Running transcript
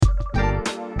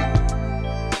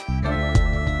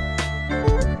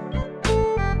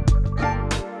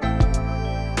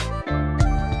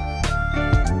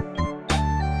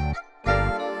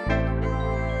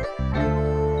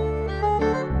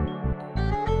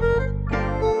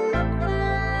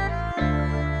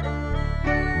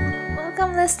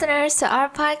listeners to our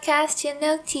podcast,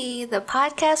 Chindo Tea, the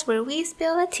podcast where we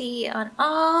spill the tea on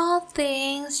all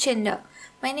things Chindo.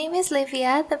 My name is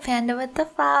Livia, the panda with the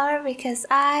flower, because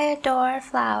I adore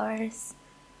flowers.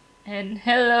 And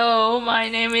hello, my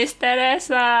name is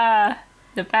Teresa,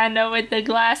 the panda with the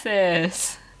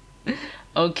glasses.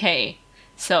 Okay,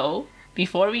 so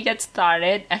before we get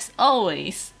started, as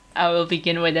always, I will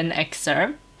begin with an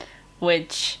excerpt,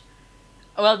 this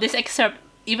excerpt,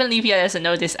 even Livia doesn't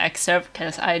know this excerpt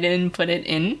because I didn't put it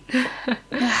in.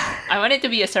 I want it to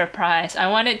be a surprise.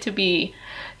 I want it to be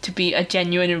a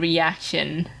genuine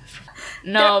reaction.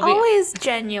 No, they're always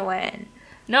genuine.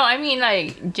 No, I mean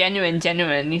like genuine,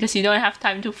 because you don't have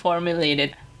time to formulate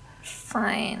it.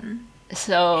 Fine.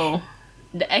 So,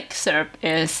 the excerpt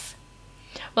is,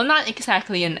 well, not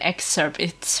exactly an excerpt.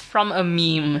 It's from a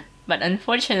meme, but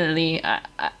unfortunately,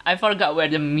 I forgot where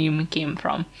the meme came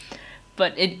from.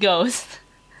 But it goes,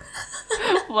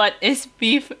 what is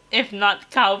beef if not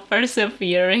cow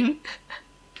persevering?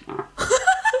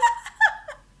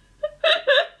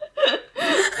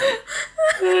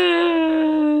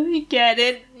 You get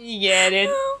it?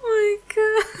 Oh my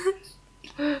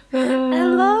god. I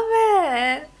love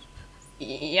it.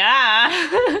 Yeah,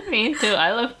 me too.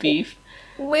 I love beef.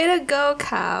 Way to go,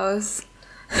 cows.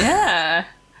 Yeah.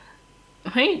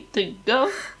 Way to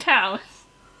go, cows.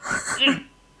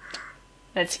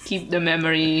 Let's keep the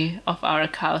memory of our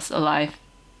cows alive.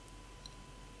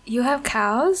 You have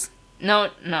cows? No.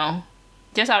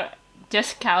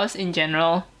 Just cows in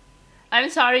general. I'm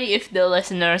sorry if the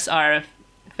listeners are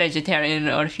vegetarian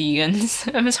or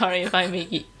vegans. I'm sorry if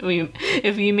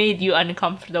if we made you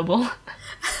uncomfortable.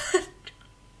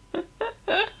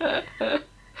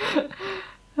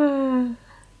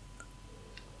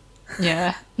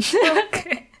 Yeah.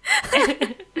 Okay.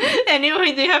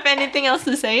 Anyway, do you have anything else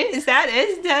to say? Is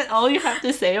that all you have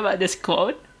to say about this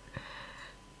quote?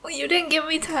 Well, you didn't give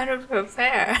me time to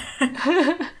prepare.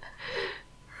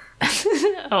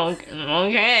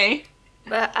 Okay.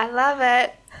 But I love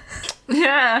it.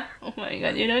 Yeah. Oh my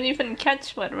god, you don't even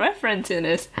catch what reference it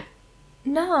is.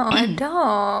 No, I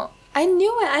don't. I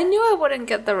knew it. I knew I wouldn't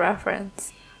get the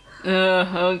reference.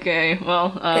 Okay.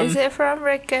 Well, Is it from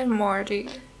Rick and Morty?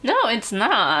 No, it's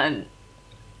not.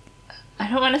 I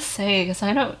don't want to say because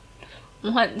I don't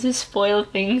want to spoil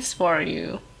things for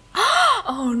you.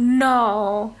 Oh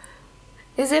no.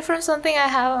 Is it from something I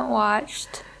haven't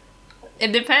watched?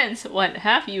 It depends. What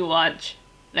have you watched?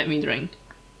 Let me drink.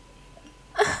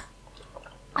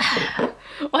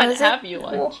 What have you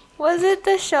watched? Was it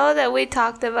the show that we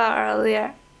talked about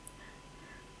earlier?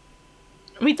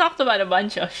 We talked about a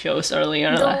bunch of shows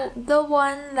earlier. The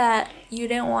one that you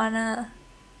didn't wanna...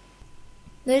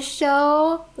 The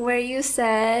show where you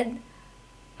said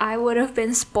I would have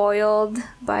been spoiled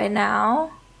by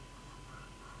now.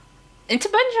 It's a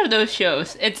bunch of those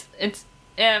shows. It's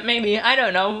maybe, I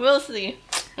don't know. We'll see.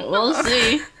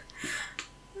 Okay.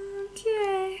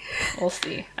 We'll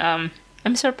see.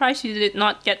 I'm surprised you did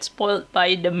not get spoiled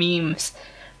by the memes.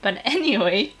 But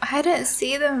anyway. I didn't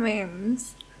see the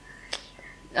memes.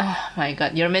 Oh my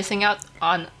god, you're missing out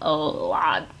on a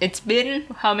lot. It's been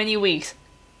how many weeks?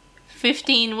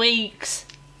 15 weeks.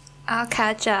 I'll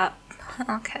catch up.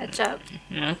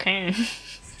 Okay.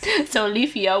 So,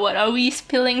 Livia, what are we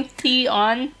spilling tea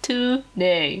on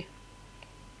today?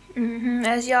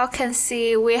 As y'all can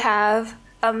see, we have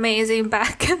amazing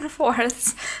back and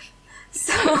forths.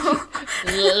 So,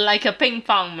 like a ping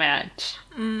pong match.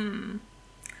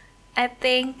 I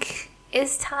think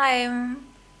it's time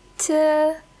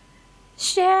to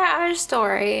share our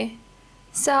story.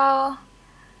 So,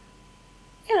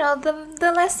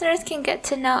 the listeners can get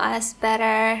to know us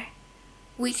better.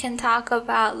 We can talk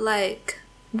about, like,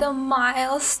 the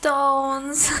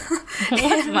milestones.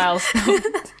 What milestones?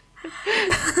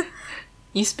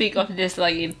 You speak of this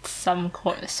like it's some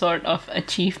sort of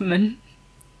achievement.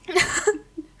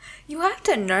 You have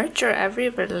to nurture every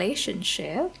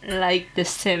relationship. Like The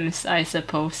Sims, I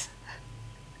suppose.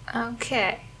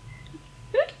 Okay.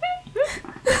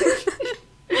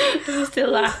 I'm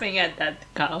still laughing at that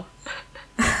cow.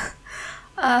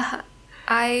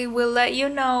 I will let you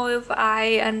know if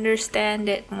I understand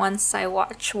it once I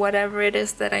watch whatever it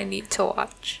is that I need to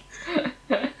watch.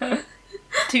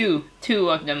 Two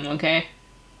of them, okay?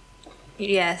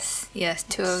 Yes,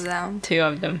 2 of them. 2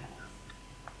 of them.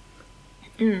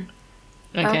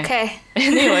 Okay.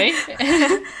 Anyway.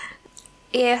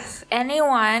 If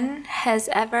anyone has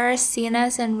ever seen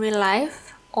us in real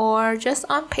life or just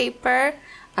on paper,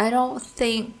 I don't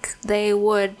think they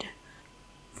would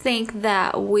think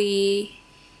that we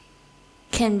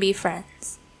can be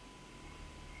friends.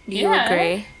 Do you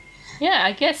agree? Yeah,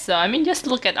 I guess so. I mean, just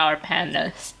look at our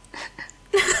pandas.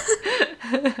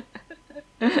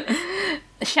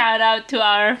 Shout out to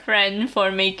our friend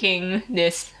for making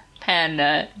these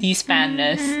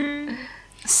pandas.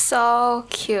 So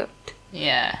cute.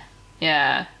 Yeah.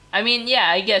 I mean, yeah,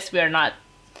 I guess we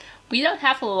don't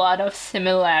have a lot of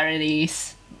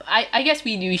similarities. I guess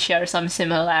we do share some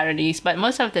similarities, but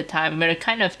most of the time we're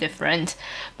kind of different.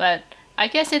 But I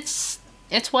guess it's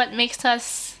what makes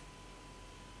us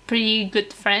pretty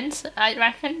good friends, I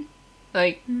reckon.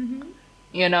 Like,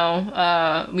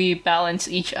 we balance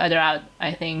each other out,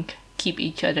 I think. Keep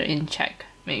each other in check,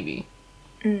 maybe.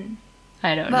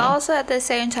 I don't know. But also at the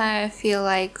same time, I feel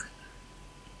like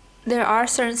there are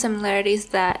certain similarities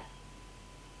that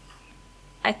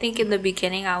I think in the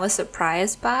beginning I was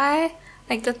surprised by.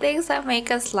 Like the things that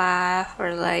make us laugh,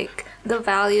 or like the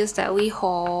values that we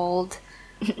hold.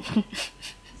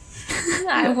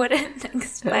 I wouldn't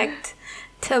expect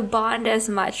to bond as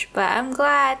much, but I'm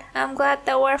glad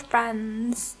that we're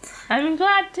friends. I'm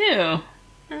glad too.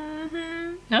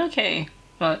 Okay,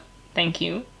 well, thank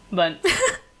you. But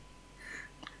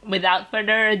without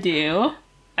further ado,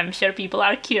 I'm sure people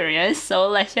are curious, so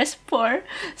let's just pour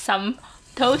some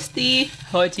toasty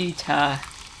hojicha.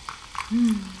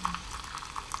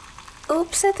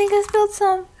 Oops, I think I spilled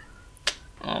some.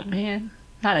 Oh man,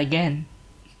 not again.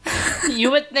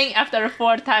 You would think after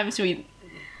 4 times we'd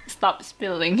stop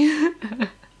spilling.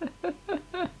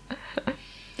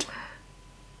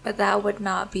 But that would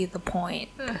not be the point.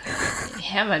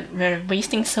 Yeah, but we're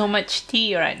wasting so much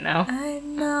tea right now. I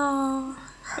know.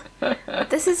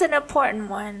 This is an important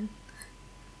one.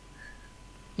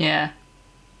 Yeah.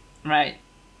 Right.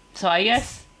 So I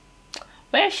guess,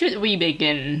 where should we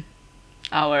begin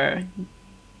our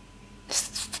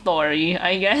story,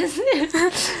 I guess?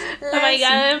 Oh my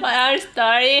god, our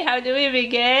story, how do we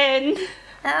begin?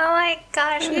 Oh my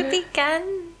gosh, we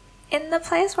began in the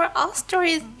place where all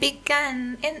stories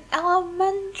began, in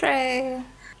elementary.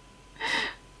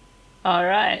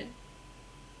 Alright.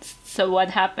 So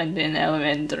what happened in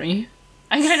elementary?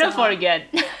 I kind of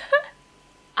forget.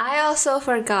 I also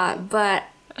forgot, but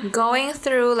going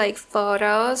through like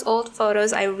old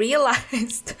photos, I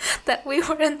realized that we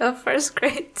were in the 1st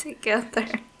grade together.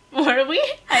 Were we?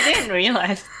 I didn't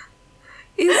realize.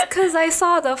 It's because I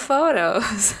saw the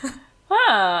photos.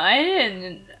 I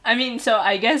didn't. I mean, so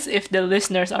I guess if the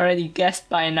listeners already guessed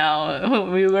by now,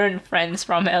 we weren't friends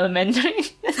from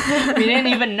elementary. We didn't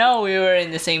even know we were in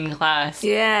the same class.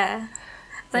 Yeah.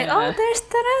 Like, Yeah. oh, there's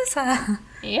Teresa.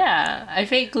 Yeah, I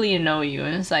vaguely know you.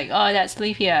 And it's like, oh, that's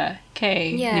Livia.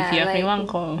 Okay, Yeah, Livia like-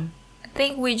 Priwanko. I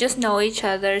think we just know each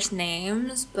other's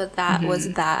names, but that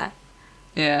was that.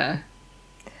 Yeah.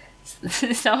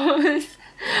 So,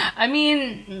 I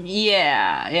mean,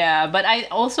 yeah. But I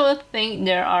also think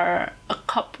there are a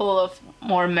couple of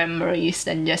more memories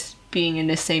than just being in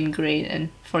the same grade and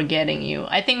forgetting you.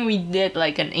 I think we did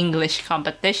like an English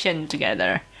competition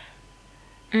together.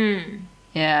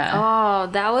 Yeah. Oh,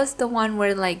 that was the one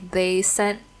where like they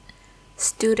sent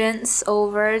students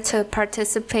over to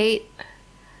participate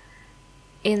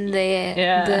in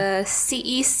the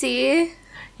CEC.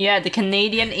 Yeah, the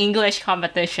Canadian English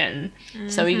competition.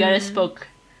 So we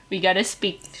gotta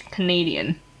speak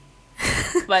Canadian.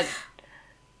 But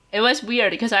it was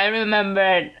weird because I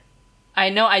remembered, I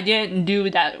know I didn't do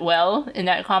that well in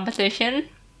that competition,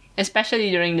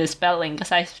 especially during the spelling,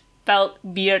 because I spelled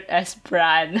beard as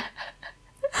Brad.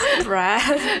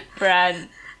 Brad. Brad.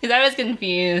 Because I was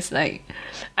confused. Like,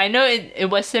 I know it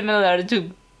was similar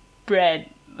to bread,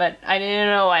 but I didn't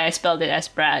know why I spelled it as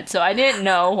Brad. So I didn't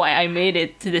know why I made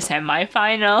it to the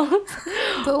semifinal.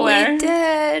 But we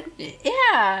did.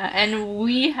 Yeah, and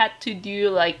we had to do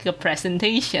like a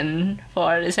presentation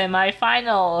for the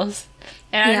semifinals.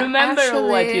 And I Yeah, remember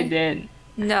what you actually- did.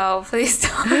 No, please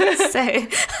don't say.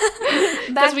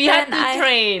 Because we had to then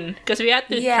train. Because we had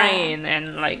to Yeah. train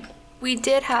and like, we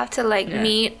did have to like Yeah.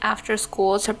 meet after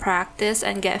school to practice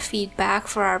and get feedback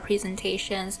for our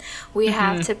presentations. We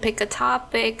have to pick a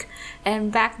topic,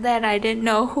 and back then I didn't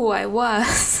know who I was.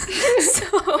 So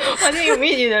what do you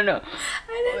mean you don't know?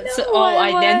 I didn't know So, who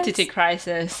I identity was.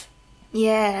 crisis.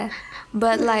 Yeah,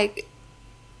 but like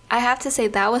I have to say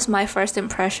that was my first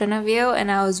impression of you, and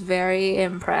I was very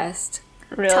impressed.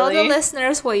 Really? Tell the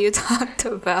listeners what you talked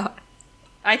about.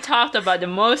 I talked about the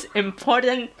most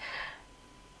important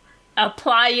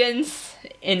appliance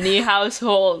in the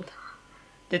household,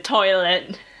 the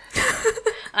toilet.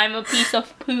 I'm a piece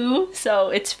of poo, so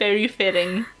it's very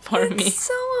fitting for me. It's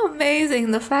so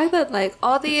amazing the fact that like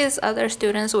all these other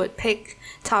students would pick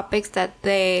topics that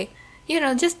they,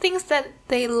 just things that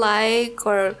they like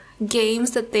or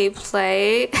games that they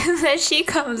play, and then she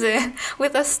comes in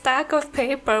with a stack of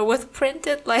paper with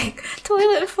printed like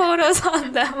toilet photos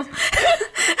on them.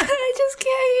 I just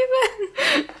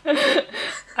can't even.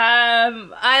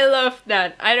 I love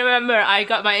that. I remember I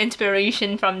got my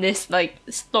inspiration from this like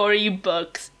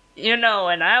storybooks. You know,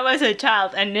 when I was a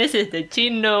child, and this is the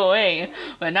Chindo way.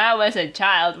 When I was a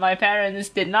child, my parents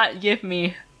did not give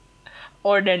me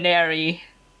ordinary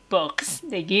books.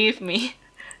 They gave me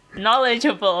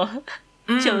knowledgeable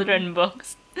children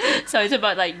books. So it's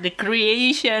about like the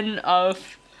creation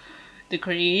of the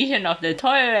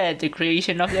toilet, the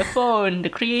creation of the phone, the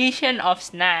creation of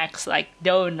snacks like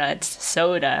donuts,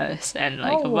 sodas, and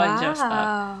like a bunch of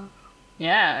stuff.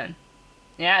 Yeah.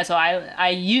 So I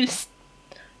used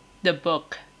the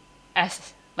book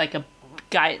as like a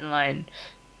guideline.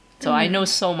 So I know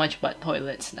so much about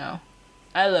toilets now.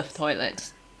 I love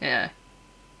toilets. Yeah.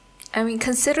 I mean,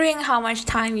 considering how much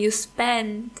time you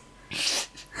spend on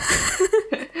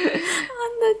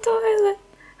the toilet.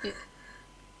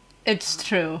 It's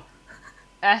true.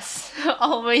 As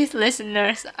always,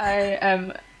 listeners, I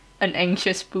am an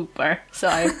anxious pooper. So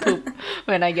I poop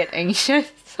when I get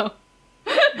anxious. So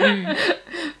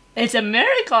it's a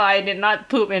miracle I did not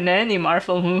poop in any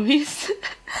Marvel movies.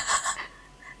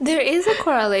 There is a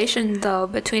correlation, though,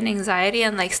 between anxiety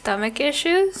and, like, stomach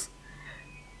issues.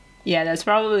 Yeah, that's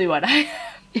probably what I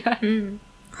have. Yeah.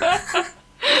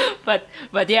 But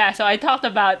yeah, so I talked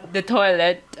about the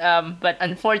toilet, but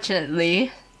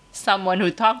unfortunately, someone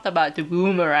who talked about the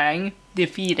boomerang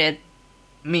defeated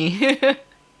me.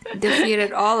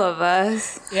 Defeated all of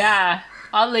us. Yeah.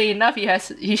 Oddly enough,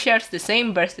 he shares the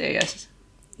same birthday as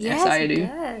I do.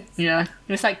 Does. Yeah.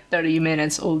 He was like 30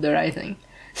 minutes older, I think.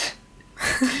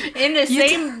 In the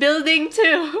same building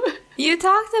too. You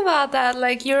talked about that,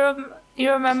 like you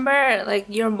remember, like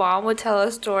your mom would tell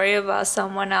a story about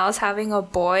someone else having a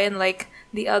boy in like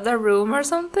the other room or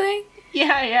something.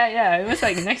 Yeah. It was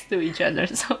like next to each other,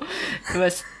 so it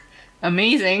was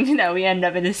amazing that we end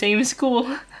up in the same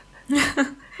school.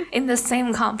 In the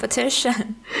same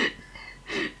competition.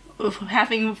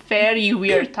 Having very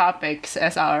weird topics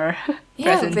as our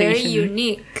presentation. Very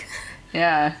unique.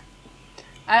 Yeah.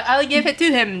 I'll give it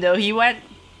to him though. He went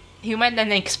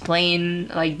and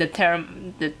explained like the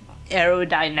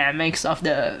aerodynamics of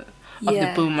the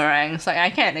boomerangs. Like I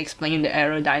can't explain the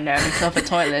aerodynamics of a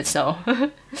toilet, so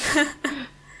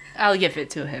I'll give it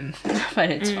to him.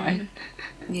 But it's fine.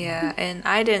 Yeah, and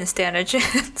I didn't stand a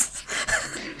chance.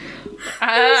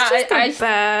 I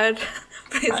bad.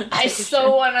 I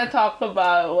so want to talk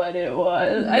about what it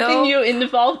was. No. I think you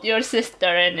involved your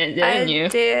sister in it, didn't you? I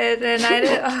did, and I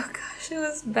did. Oh gosh, it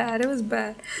was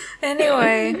bad.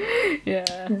 Anyway,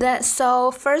 yeah.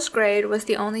 So first grade was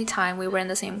the only time we were in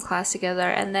the same class together,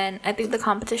 and then I think the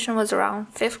competition was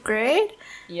around 5th grade.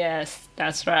 Yes,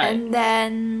 that's right. And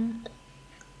then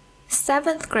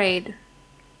 7th grade,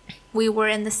 we were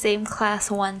in the same class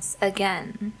once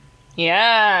again.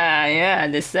 Yeah,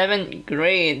 the 7th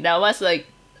grade. That was like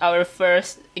our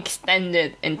first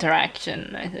extended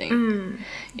interaction, I think.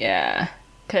 Yeah,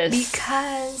 because.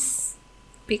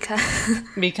 Okay,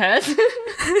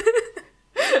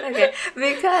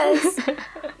 because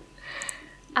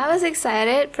I was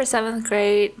excited for 7th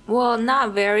grade. Well,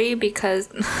 not very, because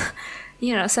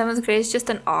 7th grade is just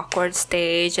an awkward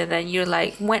stage, and then you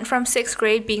like went from 6th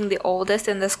grade being the oldest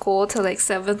in the school to like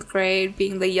 7th grade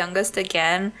being the youngest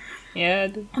again. Yeah.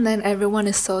 And then everyone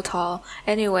is so tall.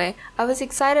 Anyway, I was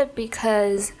excited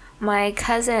because my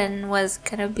cousin was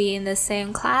gonna be in the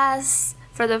same class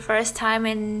for the first time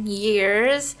in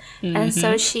years. And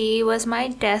so she was my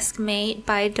desk mate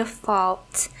by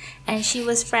default, and she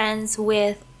was friends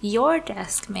with your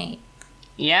desk mate.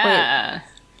 Yeah. Wait,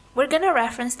 we're gonna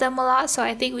reference them a lot, so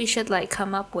I think we should like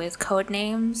come up with code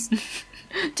names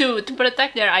to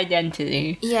protect their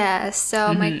identity. Yeah,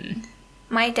 so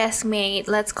my desk mate,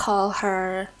 let's call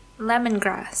her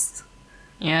Lemongrass.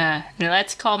 Yeah,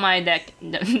 let's call my desk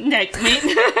mate.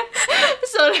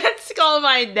 So let's call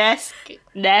my desk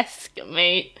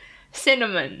mate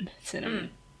Cinnamon. So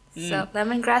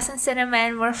Lemongrass and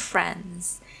Cinnamon were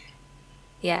friends.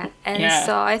 Yeah, and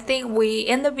so I think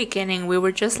in the beginning we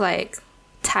were just like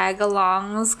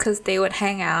tag-alongs because they would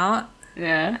hang out.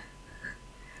 Yeah.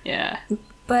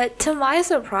 But to my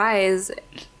surprise,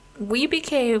 we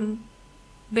became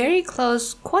very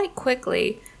close quite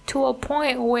quickly, to a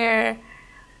point where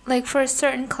like for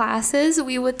certain classes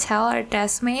we would tell our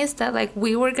desk mates that like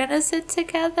we were gonna sit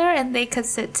together and they could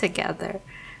sit together.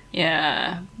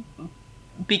 Yeah,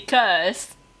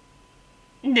 because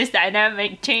this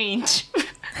dynamic changed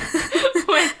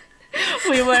when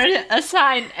we were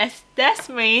assigned as desk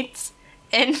mates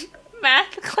in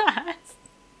math class,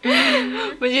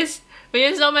 which is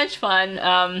so much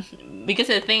fun. Because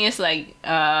the thing is like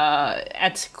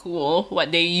at school,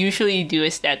 what they usually do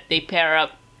is that they pair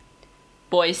up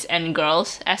boys and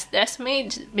girls as desk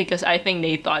mates because I think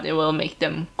they thought it will make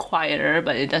them quieter,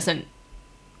 but it doesn't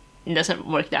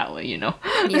work that way, you know.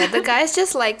 Yeah, the guys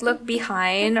just like look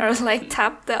behind or like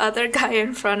tap the other guy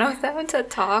in front of them to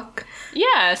talk.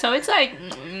 Yeah, so it's like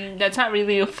that's not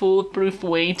really a foolproof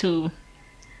way to.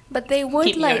 But they would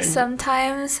Keep like your-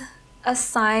 sometimes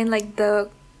assign like the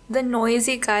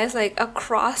noisy guys like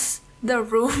across the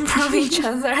room from each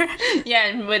other. Yeah,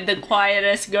 and with the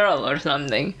quietest girl or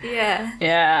something. Yeah.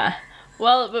 Yeah.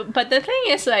 Well, but the thing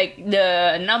is like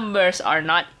the numbers are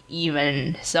not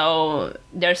even, so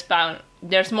there's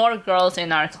more girls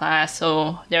in our class,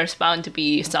 so there's bound to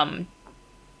be some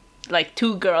like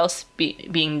 2 girls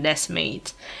being desk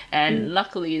mates, and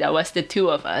luckily that was the 2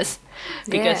 of us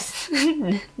because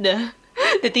the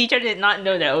teacher did not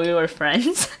know that we were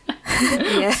friends.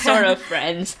 Yeah. Sort of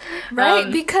friends,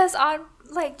 Right, because on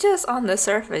like just on the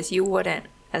surface you wouldn't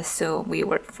assume we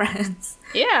were friends.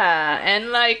 Yeah,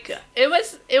 and like it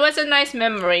was a nice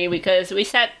memory because we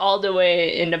sat all the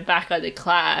way in the back of the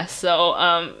class,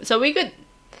 so we could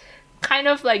kind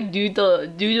of like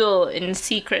doodle in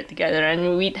secret together,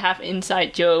 and we'd have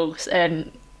inside jokes,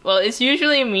 and well, it's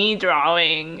usually me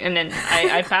drawing, and then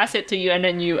I pass it to you, and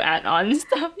then you add on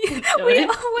stuff.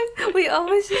 We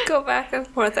always just go back and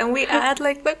forth, and we add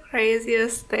like the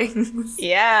craziest things.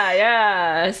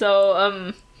 Yeah.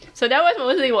 So that was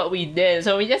mostly what we did.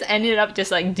 So we just ended up just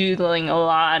like doodling a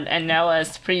lot, and that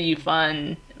was pretty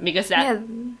fun because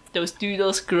those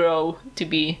doodles grew to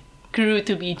be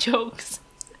jokes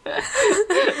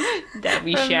that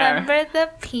we share. Remember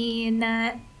the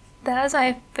peanut? That was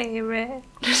my favorite.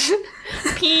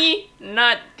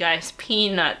 Peanut, guys,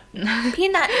 peanut.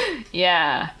 Peanut.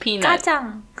 Yeah, peanut.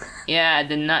 Kacang. Yeah,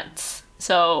 the nuts.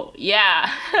 So yeah,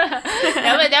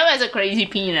 that was a crazy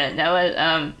peanut. That was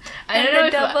I don't know And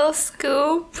the double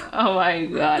scoop. Oh my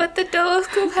god! But the double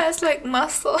scoop has like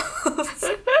muscles.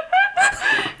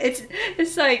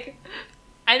 It's like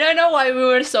I don't know why we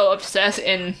were so obsessed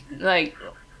in like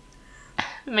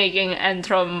making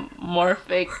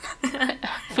anthropomorphic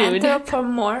food.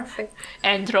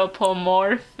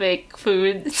 Anthropomorphic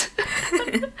foods.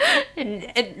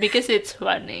 Because it's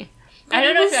funny. I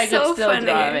don't know if I could still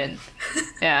draw it.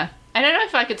 Yeah. I don't know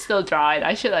if I could still draw it.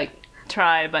 I should like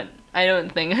try, but I don't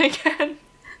think I can.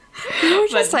 We were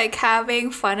just like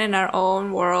having fun in our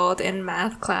own world in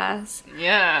math class.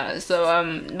 Yeah. So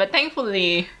but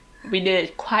thankfully we did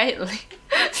it quietly.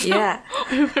 So Yeah.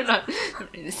 we were not.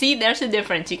 See, there's a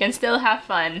difference. You can still have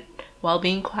fun while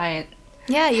being quiet.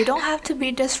 Yeah, you don't have to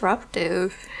be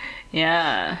disruptive.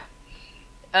 Yeah.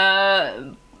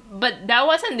 But that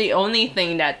wasn't the only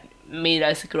thing that made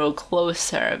us grow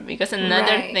closer, because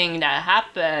another Right. thing that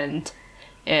happened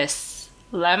is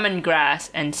lemongrass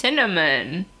and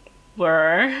cinnamon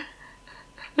were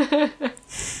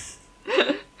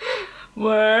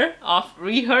off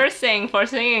rehearsing for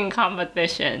singing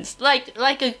competitions, like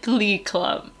a glee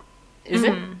club. Was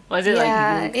it like a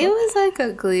Yeah, glee it club? was like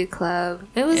a glee club.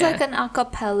 It was Yeah. like an a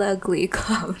cappella glee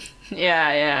club.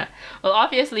 Yeah. Well,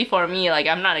 obviously for me, like,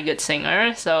 I'm not a good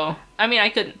singer, so I mean, I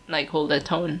could like hold a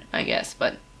tone, I guess,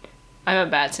 but I'm a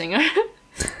bad singer.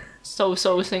 so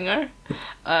singer.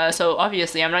 So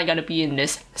obviously I'm not gonna be in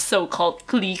this so-called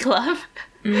glee club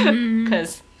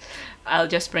because I'll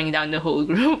just bring down the whole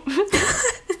group.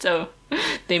 So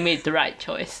they made the right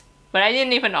choice. But I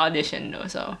didn't even audition though,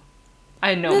 so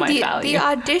I know my value. The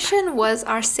audition was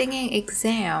our singing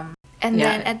exam. And Yeah.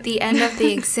 then at the end of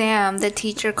the exam, the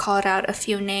teacher called out a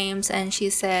few names and she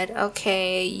said,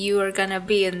 okay, you are gonna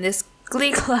be in this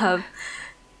glee club.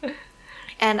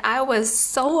 And I was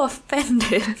so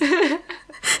offended that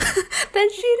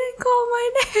she didn't call my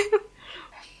name.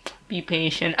 Be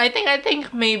patient. I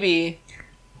think maybe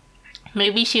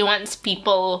she wants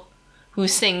people who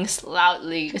sings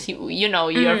loudly, because you know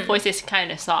your voice is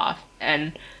kind of soft,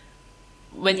 and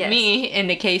with Yes. me, in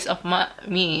the case of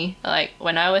me, like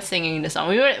when I was singing the song,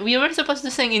 we were supposed to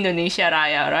sing Indonesia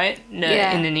Raya, right? The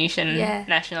Yeah. Indonesian Yeah.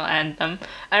 national anthem.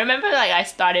 I remember like I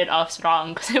started off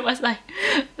strong because it was like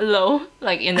low,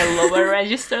 like in the lower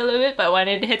register a little bit, but when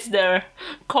it hits the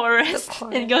chorus,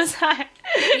 chorus. it goes high.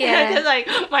 Yeah. Just like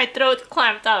my throat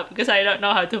clamped up because I don't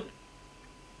know how to.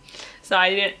 So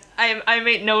I didn't. I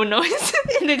made no noise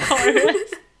in the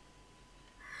chorus.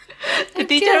 I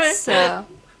guess so.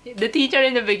 The teacher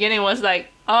in the beginning was like,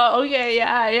 "Oh, okay,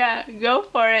 yeah, go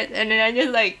for it," and then I just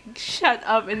like shut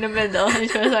up in the middle, and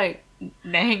she was like,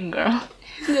 "Dang, girl,"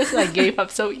 just like gave up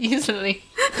so easily.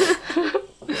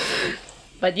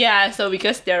 But yeah, so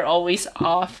because they're always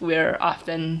off, we're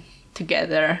often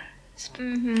together.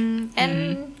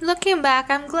 And looking back,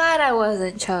 I'm glad I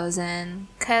wasn't chosen,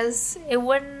 because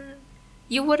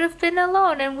you would have been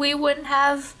alone and we wouldn't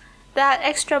have that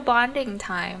extra bonding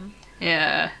time.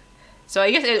 Yeah. So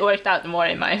I guess it worked out more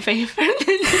in my favor.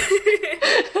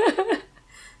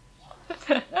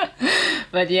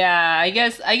 But yeah, I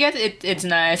guess it's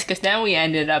nice because then we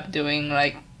ended up doing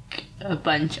like a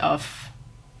bunch of,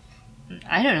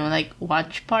 I don't know, like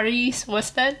watch parties.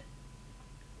 Was that?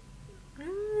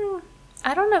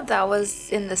 I don't know if that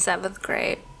was in the 7th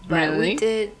grade. But Really? we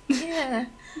did, yeah.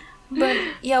 But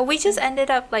yeah, we just ended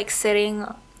up like sitting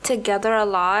together a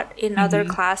lot in other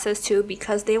classes too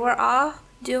because they were off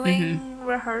doing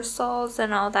rehearsals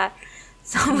and all that.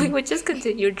 So we would just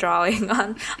continue drawing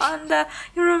on the.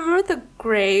 You remember the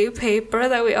gray paper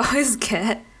that we always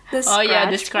get? The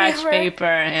The scratch paper.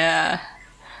 Yeah.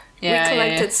 Yeah, we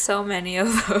collected so many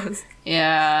of those.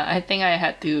 Yeah, I think I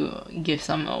had to give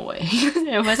some away.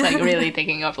 It was like really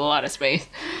taking up a lot of space.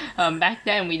 Back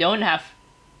then, we don't have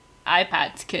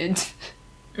iPads, kids.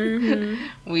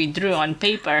 We drew on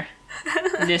paper.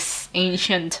 This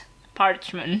ancient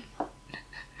parchment.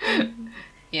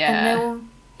 Yeah. And then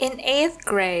in 8th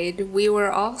grade, we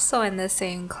were also in the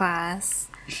same class.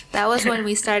 That was when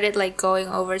we started like going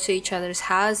over to each other's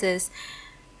houses.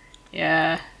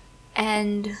 Yeah.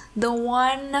 And the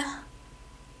one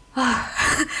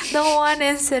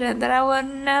incident that I will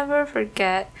never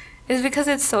forget is because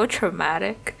it's so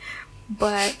traumatic.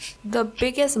 But the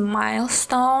biggest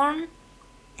milestone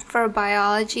for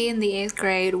biology in the 8th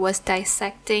grade was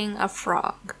dissecting a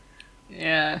frog.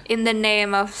 Yeah. In the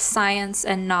name of science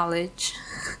and knowledge.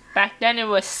 Back then it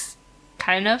was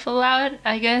kind of allowed,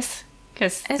 I guess.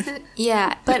 Cause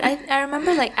Yeah, but I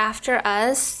remember like after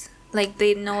us, like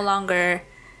they no longer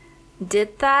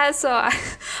did that, so I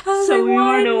was So like, we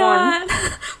why were the not?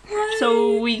 one.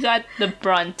 So we got the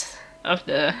brunt of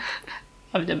the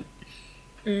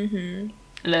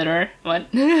litter. What?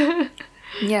 Yeah.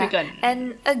 We got-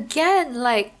 And again,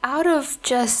 like out of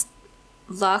just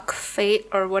luck, fate,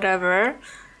 or whatever,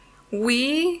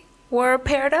 we were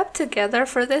paired up together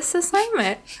for this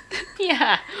assignment.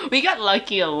 Yeah, we got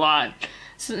lucky a lot.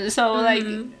 So like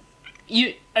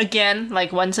you again,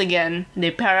 like once again,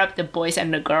 they pair up the boys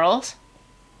and the girls.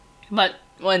 But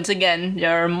once again,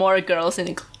 there are more girls in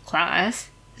the class.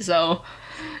 So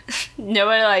there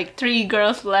were like 3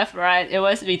 girls left, right? It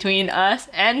was between us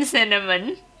and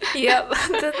Cinnamon. Yep,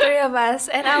 the 3 of us.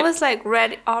 And I was like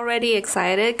already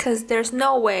excited because there's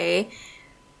no way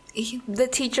the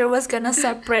teacher was gonna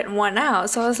separate one out.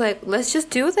 So I was like, let's just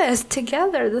do this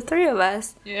together, the 3 of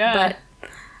us. Yeah.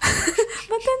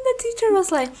 But then the teacher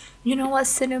was like, you know what,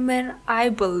 Cinnamon, I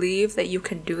believe that you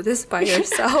can do this by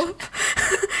yourself.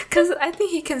 Because I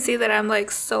think he can see that I'm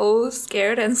like so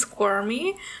scared and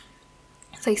squirmy.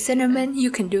 It's like, Cinnamon,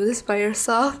 you can do this by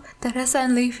yourself. Teresa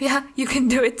and Livia, you can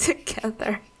do it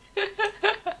together.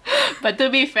 But to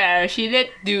be fair,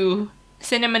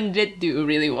 Cinnamon did do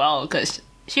really well because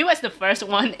she was the first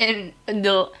one in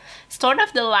the sort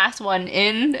of the last one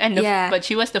in, but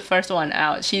she was the first one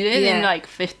out. She did it in like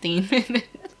 15 minutes.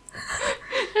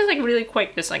 It was like really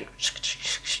quick, just like,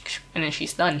 and then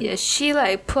she's done. Yeah, she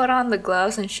like put on the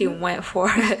gloves and she went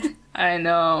for it. I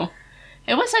know.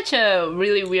 It was such a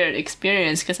really weird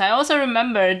experience because I also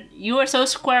remembered you were so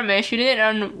squirmish, you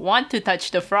didn't want to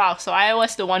touch the frog, so I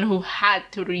was the one who had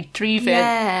to retrieve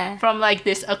it from like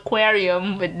this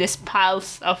aquarium with this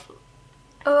piles of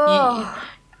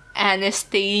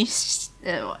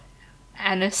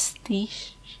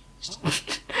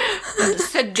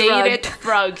sedated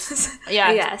frogs.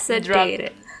 Yeah,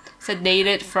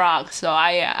 sedated frogs. So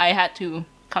I had to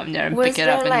come there and pick it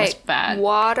up, and it was bad.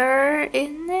 Water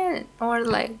in it, or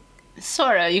like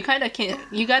sorta. You gotta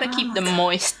keep them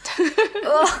moist.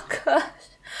 Oh gosh,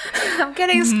 I'm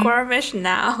getting squirmish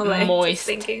now. Like Moist. just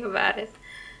thinking about it.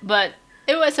 But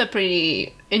it was a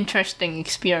pretty interesting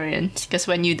experience because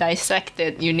when you dissect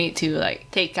it, you need to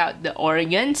like take out the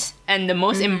organs, and the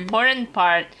most important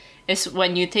part is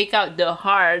when you take out the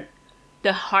heart.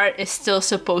 The heart is still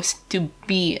supposed to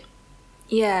beat.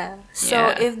 Yeah.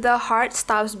 So if the heart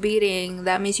stops beating,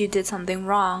 that means you did something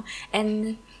wrong.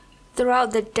 And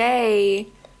throughout the day,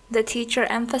 the teacher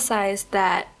emphasized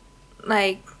that,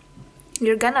 like,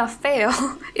 you're gonna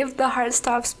fail if the heart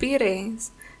stops beating.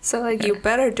 So, like, you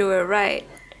better do it right.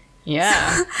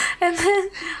 Yeah. And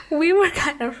then we were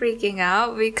kind of freaking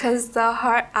out because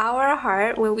our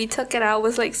heart, when we took it out,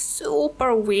 was like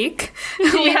super weak.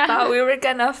 We thought we were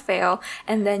gonna fail.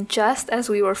 And then just as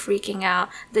we were freaking out,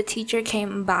 the teacher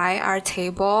came by our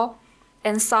table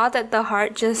and saw that the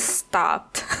heart just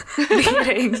stopped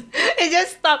beating. It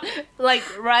just stopped, like,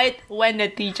 right when the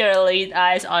teacher laid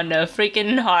eyes on the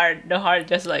freaking heart. The heart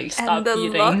just, like, stopped And the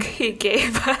beating. look he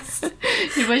gave us.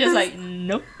 He was just like,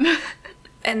 nope.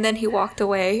 And then he walked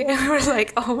away, and we were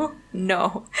like, "Oh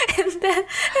no!" And then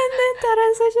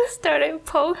Teresa just started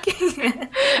poking it.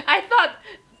 I thought,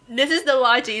 this is the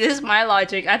logic. This is my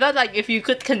logic. I thought, like, if you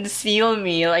could conceal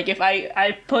me, like, if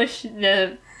I push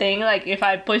the thing, like, if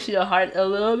I push the heart a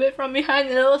little bit from behind,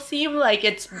 it'll seem like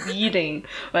it's beating.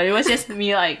 But it was just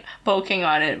me, like, poking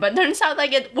on it. But turns out,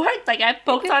 like, it worked. Like, I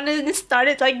poked on it and it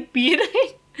started, like, beating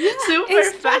super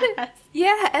it started- fast.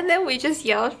 Yeah, and then we just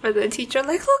yelled for the teacher,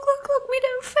 like, look, we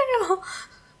didn't fail.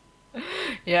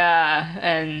 Yeah,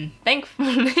 and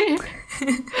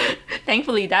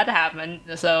thankfully that happened.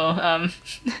 So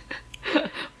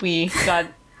we got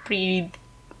pretty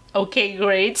okay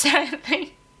grades, I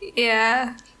think.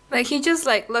 Yeah, like he just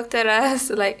like looked at us,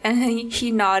 like, and he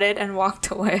nodded and walked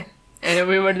away. And then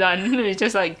we were done. We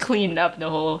just like cleaned up the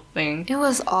whole thing. It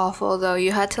was awful though.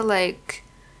 You had to like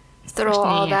throw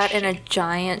all that in a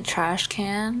giant trash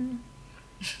can.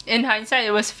 In hindsight,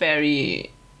 it was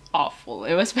very awful.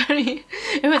 It was very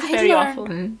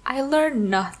awful. I learned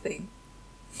nothing.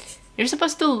 You're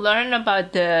supposed to learn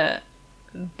about the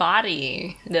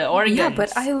body, the organs. Yeah,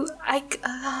 but oh my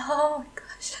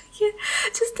gosh, I can't.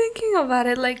 Just thinking about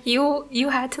it, like you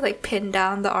had to like pin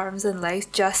down the arms and legs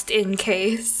just in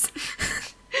case.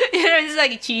 It's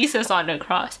like Jesus on the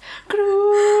cross.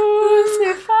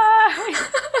 Crucified.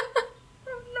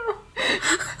 No.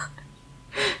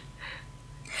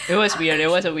 It was weird. It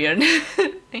was a weird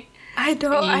thing. I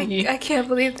can't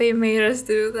believe they made us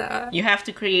do that. You have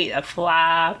to create a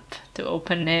flap to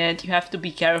open it. You have to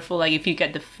be careful. Like, if you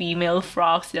get the female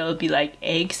frogs, there'll be like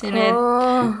eggs in it.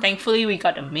 Oh. Thankfully, we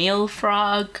got a male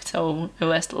frog, so it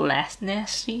was less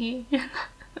nasty.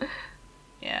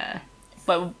 Yeah.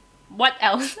 But what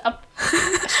else?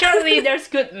 Surely there's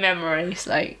good memories,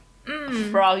 like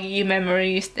froggy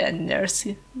memories, then there's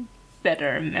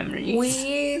better memories.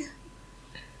 We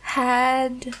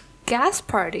had gas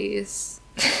parties.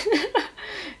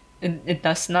 It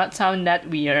does not sound that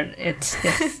weird. It's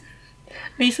just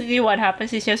basically what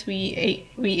happens is just we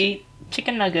ate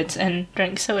chicken nuggets and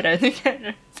drank soda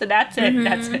together. So that's it.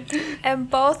 That's it. And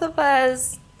both of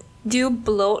us do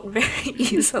bloat very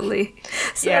easily.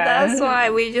 So Yeah. that's why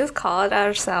we just called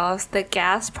ourselves the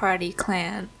Gas Party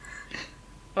Clan.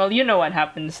 Well, you know what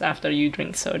happens after you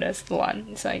drink sodas, Luan.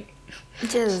 It's like,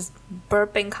 Just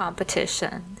burping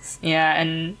competitions. yeah,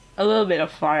 and a little bit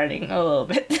of farting, a little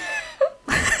bit.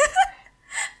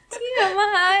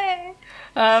 TMI.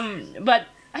 But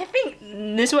I think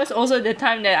this was also the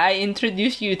time that I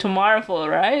introduced you to Marvel,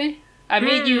 right? I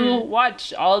made you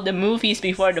watch all the movies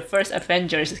before the first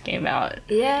Avengers came out.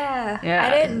 Yeah. Yeah. I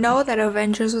didn't know that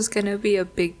Avengers was gonna be a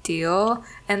big deal.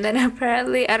 And then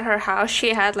apparently at her house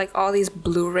she had like all these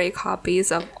Blu-ray copies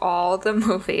of all the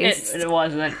movies. It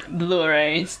wasn't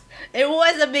Blu-rays. It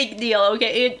was a big deal,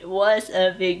 okay? It was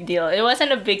a big deal. It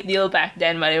wasn't a big deal back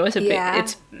then, but it was a Yeah.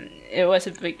 it's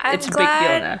a big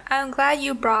deal now. I'm glad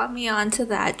you brought me onto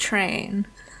that train.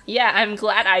 Yeah, I'm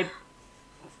glad I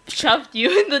shoved you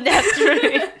into that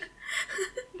train.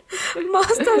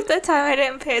 Most of the time I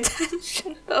didn't pay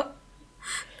attention though.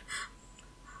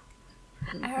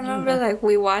 I remember like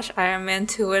we watched Iron Man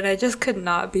 2 and I just could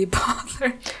not be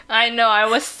bothered. I know, I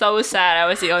was so sad. I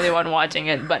was the only one watching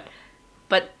it, but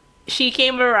she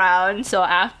came around. So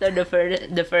after the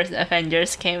first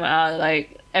Avengers came out,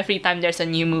 like every time there's a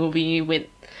new movie, we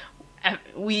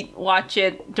watch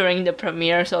it during the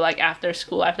premiere. So like after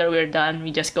school, after we're done,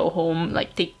 we just go home,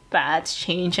 like take baths,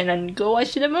 change, and then go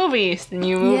watch the movies, the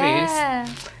new movies. Yeah.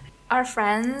 Our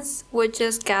friends would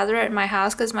just gather at my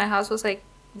house because my house was like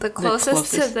the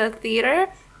closest to the theater.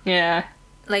 Yeah.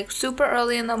 Like super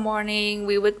early in the morning,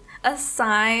 we would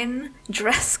assign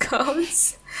dress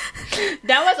codes.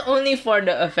 That was only for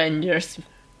the Avengers.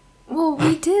 Well,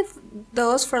 we did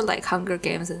those for like Hunger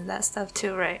Games and that stuff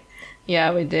too, right?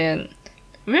 Yeah, we did.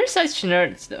 We're such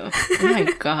nerds, though. Oh my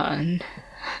god.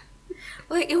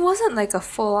 Like it wasn't like a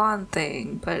full-on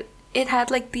thing, but it had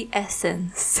like the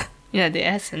essence. Yeah, the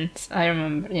essence. I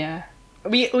remember. Yeah,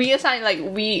 we assigned like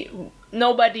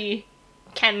nobody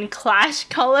can clash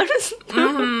colors.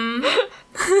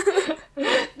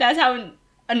 That's how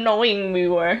annoying we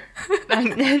were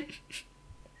back then.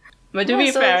 But to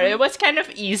be fair, it was kind of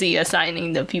easy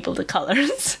assigning the people the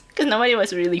colors because nobody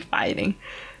was really fighting.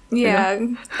 Yeah,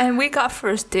 and we got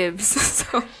first dibs,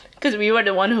 so because we were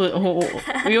the one who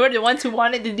we were the ones who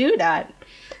wanted to do that.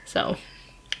 So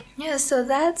yeah, so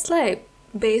that's like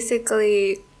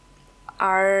basically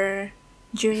our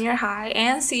junior high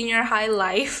and senior high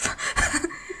life.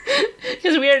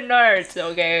 Because we're nerds,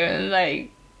 okay?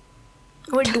 Like,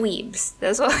 We're dweebs.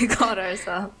 That's what we called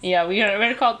ourselves. yeah,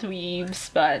 we're called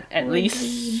dweebs, but at We're least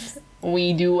dweebs.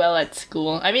 we do well at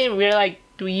school. I mean, we're like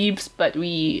dweebs, but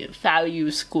we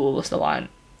value schools a lot.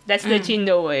 That's the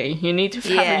Chindo way. You need to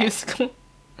value Yeah. school.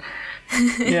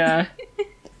 Yeah.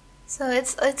 So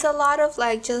it's a lot of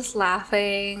like just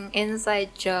laughing,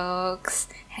 inside jokes,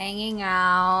 hanging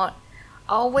out,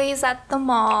 always at the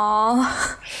mall.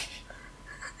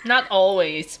 Not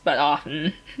always, but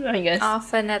often, I guess.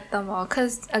 Often at the mall,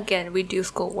 because again, we do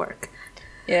schoolwork.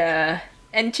 Yeah.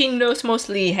 And Chindos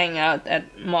mostly hang out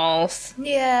at malls.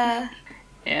 Yeah.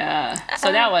 Yeah.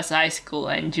 So that was high school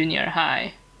and junior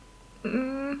high.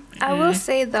 I will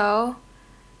say though,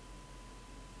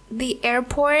 the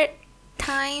airport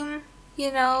time,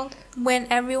 you know, when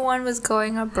everyone was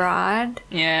going abroad,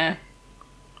 Yeah.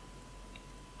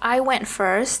 I went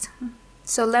first.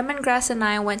 So Lemongrass and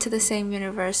I went to the same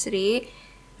university.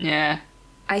 Yeah.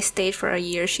 I stayed for a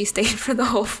year. She stayed for the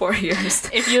whole 4 years.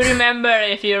 If you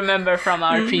remember from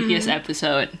our previous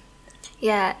episode.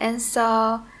 Yeah, and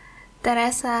so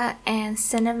Teresa and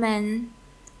Cinnamon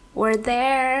were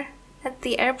there at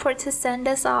the airport to send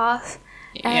us off.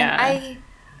 And Yeah.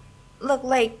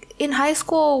 like in high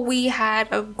school, we had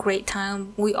a great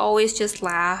time. We always just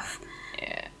laugh.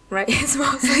 Yeah. Right? It's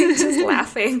mostly just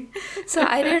laughing. So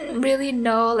I didn't really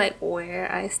know like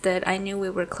where I stood. I knew we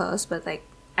were close, but like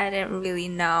I didn't really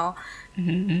know.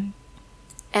 Mm-hmm.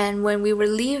 And when we were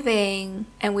leaving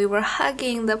and we were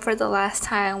hugging for the last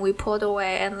time, we pulled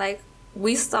away and like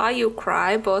we saw you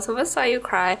cry. Both of us saw you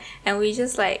cry, and we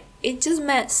just like it just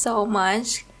meant so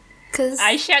much. Cause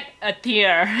I shed a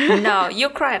tear. no, you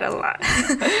cried a lot.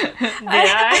 Did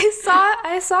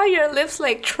I saw your lips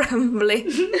like trembling.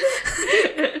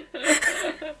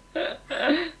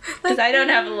 Because I don't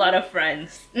have a lot of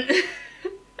friends.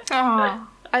 Oh,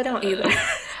 I don't either.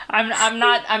 I'm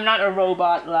not a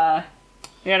robot lah.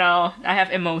 You know, I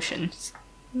have emotions.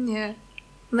 Yeah.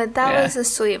 But that Yeah. was a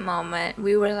sweet moment.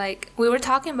 We were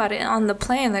talking about it on the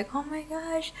plane, like, oh my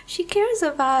gosh, she cares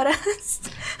about us.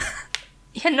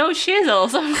 Yeah, no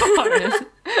shizzles, of course.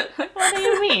 What do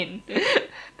you mean?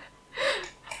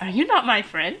 Are you not my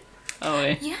friend? Oh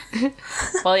wait. Yeah.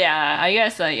 Well, yeah, I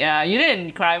guess yeah, you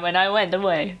didn't cry when I went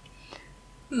away.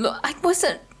 No, I was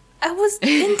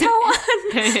in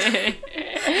Taiwan.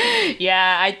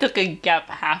 Yeah, I took a gap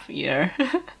half year.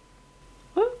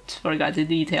 Oops, forgot to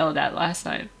detail that last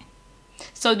time.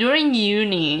 So during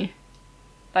uni,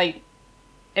 like,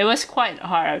 it was quite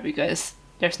hard because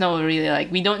there's no really,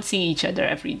 like, we don't see each other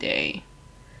every day.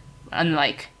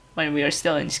 Unlike when we were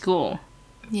still in school.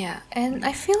 Yeah, and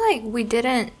I feel like we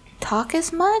didn't talk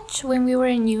as much when we were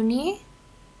in uni.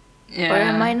 Yeah. Or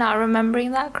am I not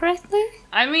remembering that correctly?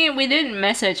 I mean, we didn't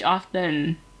message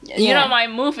often. You Yeah. know, my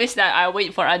move is that I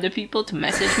wait for other people to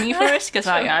message me first because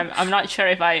I'm not sure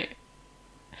if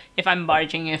I'm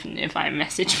barging if I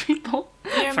message people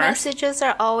Your first. messages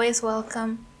are always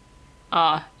welcome.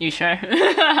 You sure?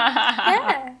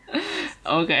 Yeah.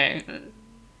 Okay.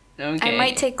 Okay. I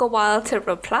might take a while to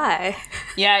reply.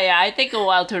 Yeah, I take a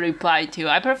while to reply too.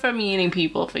 I prefer meeting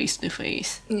people face to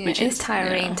face. Yeah, which it's is,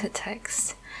 tiring you know, to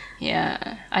text.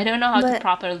 Yeah. I don't know how to But-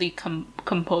 properly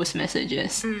compose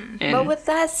messages. And- But with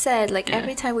that said, like Yeah.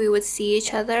 every time we would see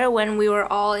each other when we were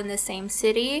all in the same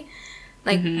city,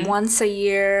 like once a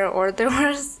year, or there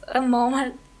was a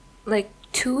moment like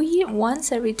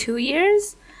once every 2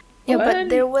 years. Yeah, What? but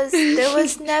there was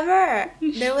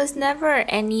never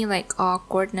any like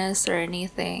awkwardness or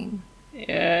anything.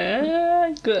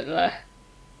 Yeah, good lah.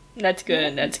 That's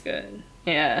good. That's good.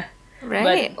 Yeah.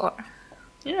 Right?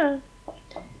 Yeah.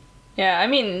 Yeah, I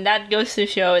mean, that goes to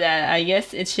show that I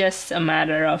guess it's just a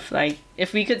matter of, like,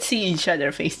 if we could see each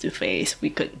other face to face, we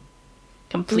could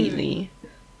completely,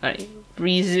 like,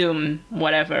 resume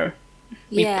whatever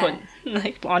we Yeah. put,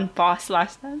 like, on pause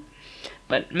last time.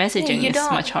 But messaging you is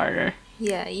don't- much harder.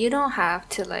 Yeah, you don't have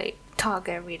to like talk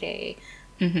every day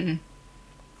Hmm.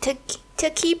 to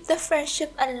keep the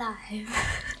friendship alive.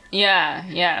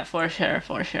 Yeah, for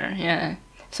sure, yeah.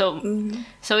 So,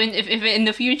 if in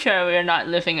the future we're not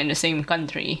living in the same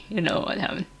country, you know what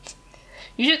happens.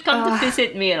 You should come to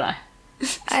visit me lah.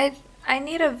 I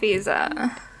need a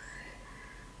visa.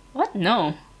 What?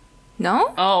 No.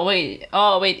 No? Oh wait,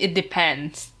 it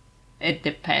depends. It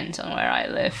depends on where I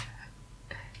live.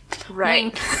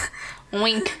 Right.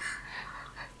 Wink.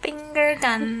 Finger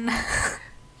gun.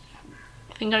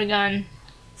 Finger gun.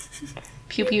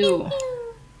 Pew pew.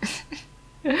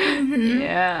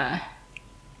 Yeah.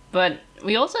 But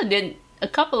we also did a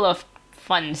couple of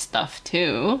fun stuff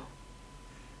too.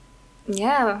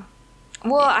 Yeah.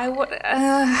 Well, I would.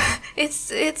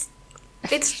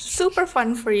 It's super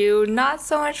fun for you. Not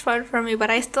so much fun for me, but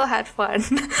I still had fun.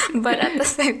 But at the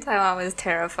same time, I was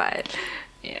terrified.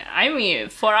 Yeah, I mean,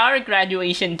 for our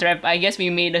graduation trip, I guess we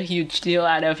made a huge deal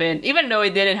out of it, even though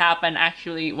it didn't happen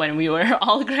actually when we were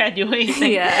all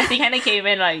graduating. Yeah. They kind of came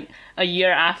in like a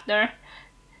year after.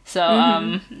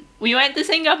 So, we went to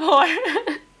Singapore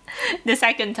the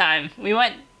second time. We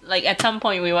went, like, at some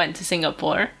point we went to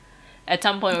Singapore. At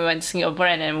some point we went to Singapore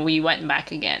and then we went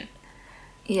back again.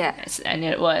 Yeah. Yes, and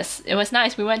it was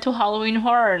nice. We went to Halloween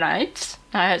Horror Nights.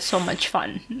 I had so much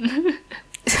fun.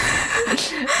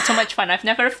 So much fun. I've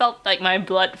never felt like my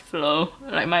blood flew.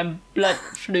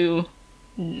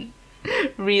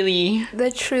 Really.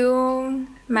 The true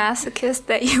masochist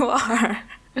that you are.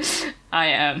 I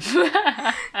am.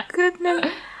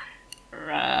 Goodness.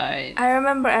 Right. I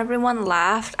remember everyone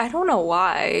laughed. I don't know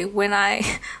why. When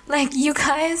you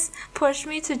guys pushed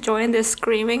me to join this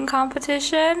screaming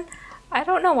competition. I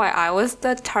don't know why I was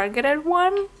the targeted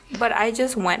one, but I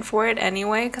just went for it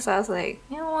anyway because I was like,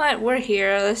 you know what? We're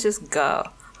here. Let's just go.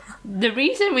 The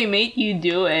reason we made you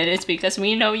do it is because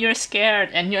we know you're scared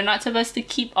and you're not supposed to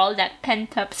keep all that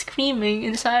pent-up screaming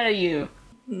inside of you.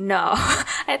 No.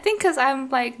 I think because I'm,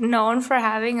 known for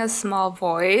having a small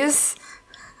voice.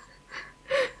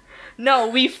 No,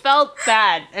 we felt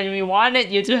bad and we wanted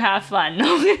you to have fun,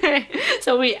 okay?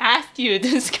 So we asked you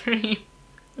to scream.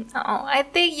 No, I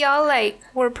think y'all,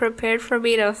 were prepared for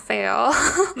me to fail.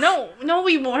 No,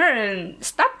 we weren't.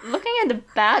 Stop looking at the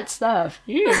bad stuff.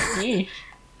 Yeesh.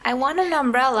 I want an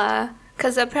umbrella,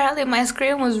 because apparently my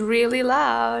scream was really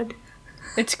loud.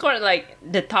 It scored,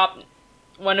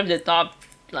 one of the top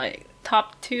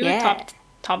two, Yeah.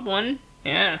 top one.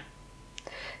 Yeah.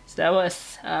 So that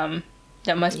was,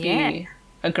 that must be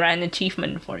a grand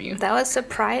achievement for you. That was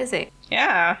surprising.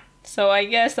 Yeah. So I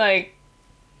guess,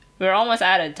 we're almost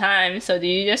out of time, so do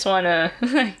you just want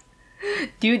to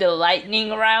do the lightning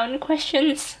round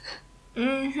questions?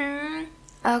 Mm-hmm.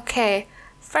 Okay.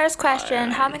 First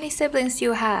question, how many siblings do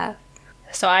you have?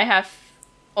 So I have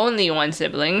only one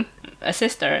sibling, a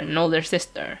sister, an older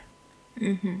sister.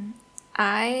 Mm-hmm.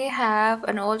 I have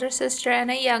an older sister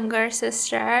and a younger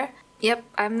sister. Yep,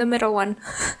 I'm the middle one.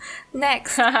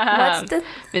 Next, what's the...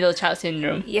 Middle child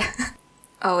syndrome. Yeah.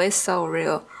 Oh, it's so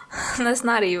real. That's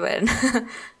not even...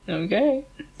 Okay.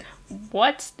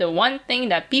 What's the one thing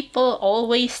that people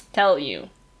always tell you?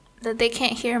 That they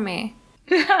can't hear me.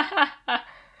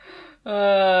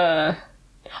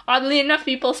 Oddly enough,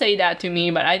 people say that to me,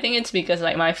 but I think it's because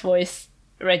my voice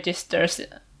registers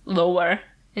lower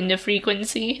in the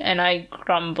frequency and I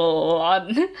grumble a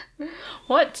lot.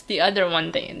 What's the other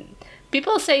one thing?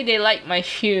 People say they like my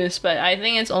shoes, but I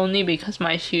think it's only because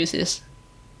my shoes it's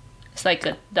like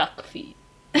a duck feet.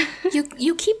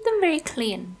 You keep them very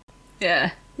clean.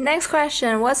 Yeah. Next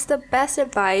question. What's the best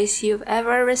advice you've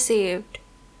ever received?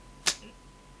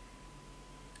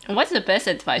 What's the best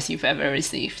advice you've ever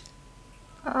received?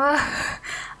 It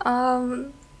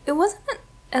wasn't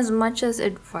as much as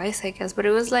advice, I guess, but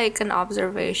it was an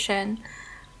observation.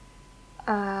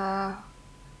 My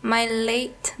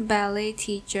late ballet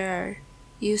teacher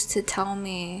used to tell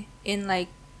me in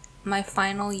my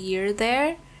final year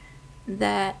there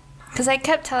that, because I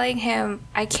kept telling him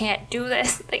I can't do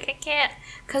this, I can't,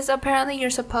 because apparently you're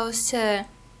supposed to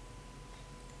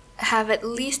have at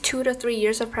least 2 to 3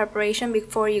 years of preparation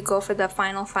before you go for the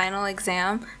final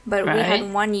exam, but we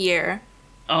had 1 year.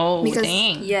 Oh, because,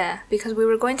 dang. Yeah, because we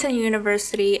were going to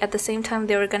university. At the same time,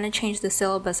 they were going to change the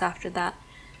syllabus after that.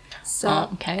 So,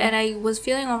 okay. And I was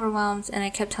feeling overwhelmed, and I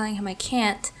kept telling him I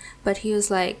can't, but he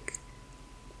was like,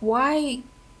 why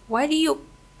do you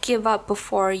give up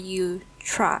before you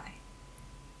try?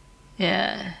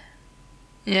 Yeah.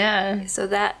 So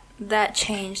that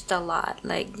changed a lot.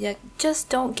 Just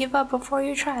don't give up before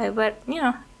you try. But,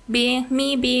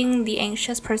 being the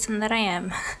anxious person that I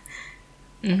am.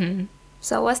 Mm-hmm.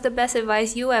 So what's the best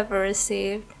advice you ever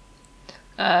received?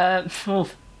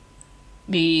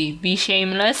 Be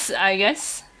shameless, I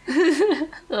guess.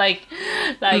 I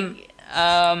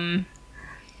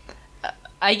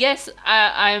guess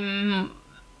I'm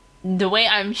the way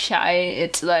I'm shy.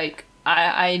 It's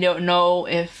I don't know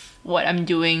if what I'm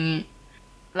doing.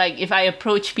 If I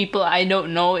approach people, I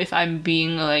don't know if I'm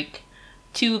being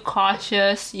too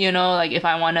cautious. If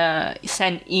I wanna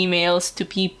send emails to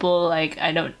people,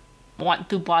 I don't want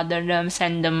to bother them,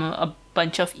 send them a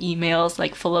bunch of emails,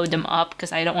 follow them up,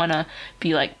 because I don't want to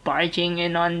be barging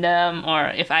in on them. Or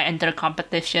if I enter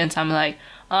competitions, I'm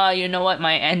you know what,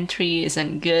 my entry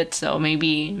isn't good, so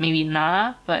maybe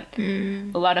nah. But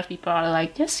a lot of people are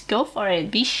like, just go for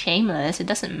it. Be shameless. It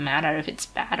doesn't matter if it's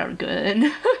bad or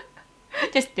good.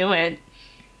 Just do it.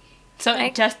 So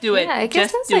just do it. Yeah, I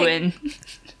guess just do it.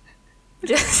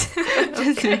 Just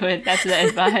Just do it. That's the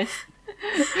advice.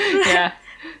 Yeah.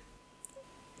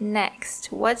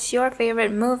 Next, what's your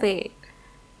favorite movie?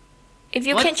 If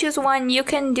you What- can choose one, you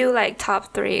can do like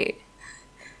top 3.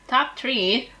 Top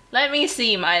 3. Let me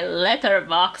see my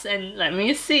letterbox and let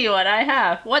me see what I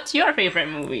have. What's your favorite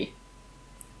movie?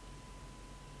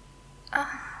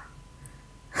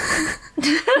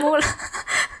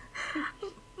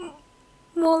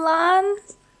 Mulan?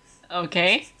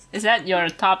 Okay. Is that your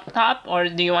top, or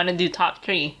do you want to do top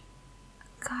 3?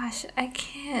 Gosh, I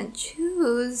can't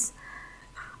choose.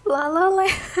 La La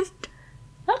Land.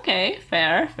 Okay,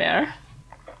 fair.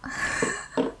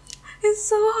 It's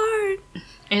so hard.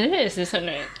 It is, isn't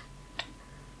it?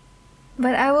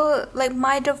 But I will, like,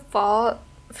 my default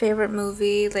favorite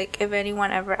movie, like, if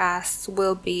anyone ever asks,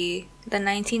 will be the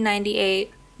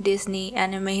 1998 Disney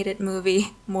animated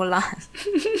movie Mulan.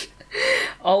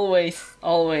 Always.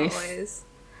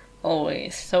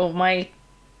 So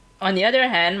on the other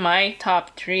hand, my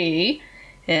top 3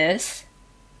 is,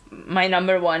 my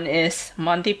number 1 is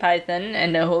Monty Python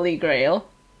and the Holy Grail.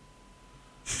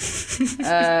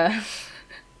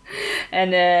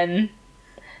 And then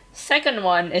second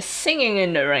one is Singing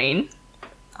in the Rain.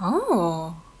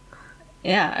 Oh.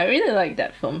 Yeah, I really like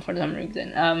that film for some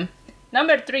reason.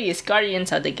 Number 3 is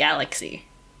Guardians of the Galaxy.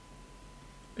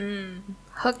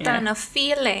 Hooked on a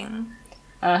feeling.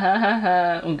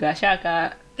 Uga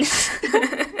shaka.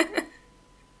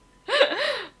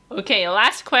 Okay,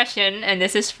 last question, and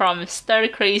this is from Stir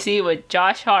Crazy with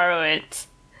Josh Horowitz.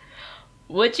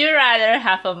 Would you rather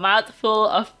have a mouthful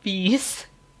of bees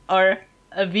or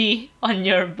a bee on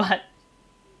your butt?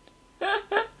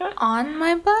 On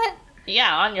my butt?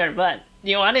 Yeah, on your butt.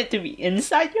 Do you want it to be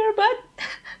inside your butt?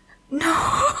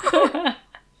 No.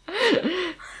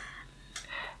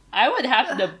 I would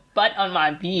have the butt on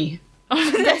my bee.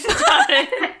 That's not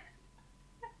it.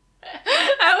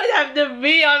 I would have the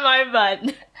bee on my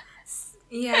butt.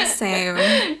 Yeah, same.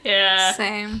 Yeah.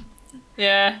 Same.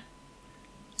 Yeah.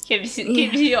 Keeps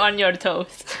you on your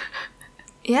toes.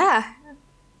 Yeah.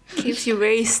 Keeps you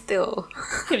very still.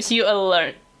 Keeps you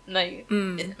alert. Like,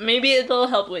 maybe it'll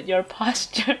help with your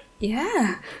posture.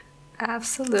 Yeah.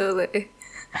 Absolutely.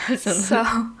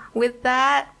 So, with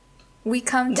that, we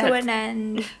come to an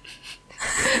end.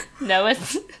 That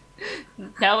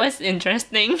was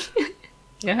interesting.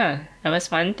 Yeah, that was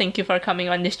fun. Thank you for coming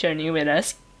on this journey with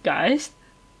us, guys.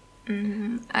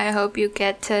 I hope you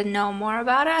get to know more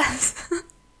about us.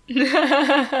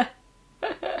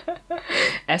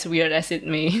 As weird as it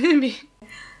may be.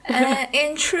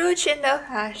 In true Chindo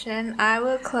fashion, I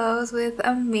will close with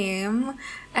a meme.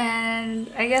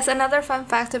 And I guess another fun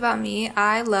fact about me,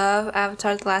 I love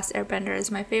Avatar The Last Airbender.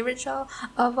 It's my favorite show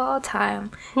of all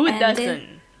time. Who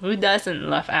doesn't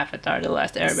love Avatar The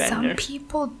Last Airbender? Some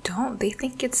people don't. They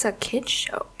think it's a kid's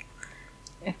show.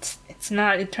 It's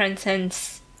not. It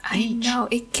transcends I age. know.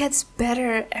 It gets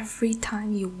better every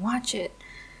time you watch it.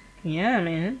 Yeah,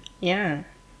 man. Yeah.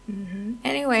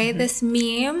 Anyway, this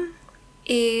meme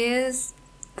is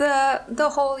the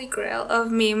holy grail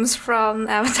of memes from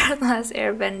Avatar The Last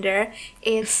Airbender.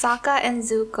 It's Sokka and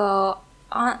Zuko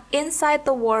inside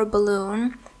the war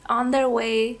balloon on their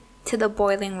way to the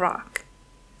boiling rock.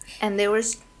 And they were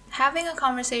having a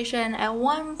conversation. At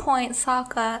one point,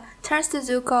 Sokka turns to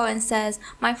Zuko and says,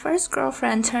 "My first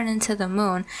girlfriend turned into the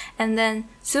moon." And then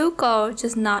Zuko,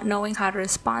 just not knowing how to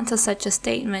respond to such a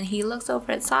statement, he looks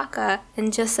over at Sokka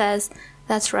and just says,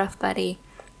 "That's rough, buddy."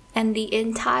 And the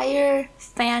entire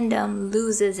fandom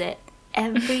loses it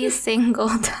every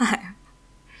single time.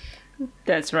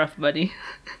 That's rough, buddy.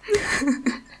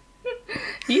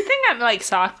 Do you think I'm like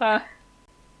Sokka?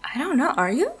 I don't know.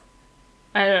 Are you?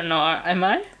 I don't know. Am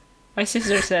I? My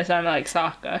sister says I'm like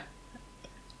Sokka.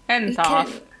 And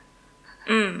Toph.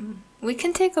 We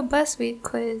can take a BuzzFeed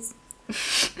quiz.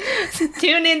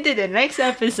 Tune into the next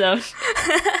episode.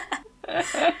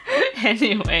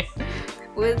 Anyway.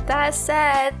 With that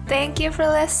said, thank you for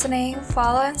listening.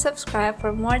 Follow and subscribe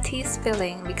for more tea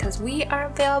spilling because we are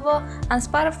available on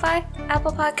Spotify,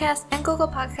 Apple Podcasts, and Google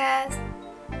Podcasts.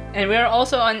 And we're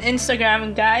also on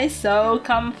Instagram, guys, so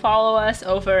come follow us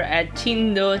over at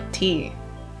Chindo Tea.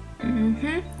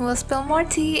 We'll spill more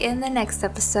tea in the next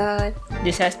episode.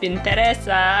 This has been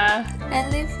Teresa.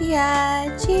 And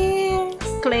Livia, cheers!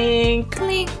 Clink.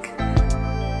 Clink!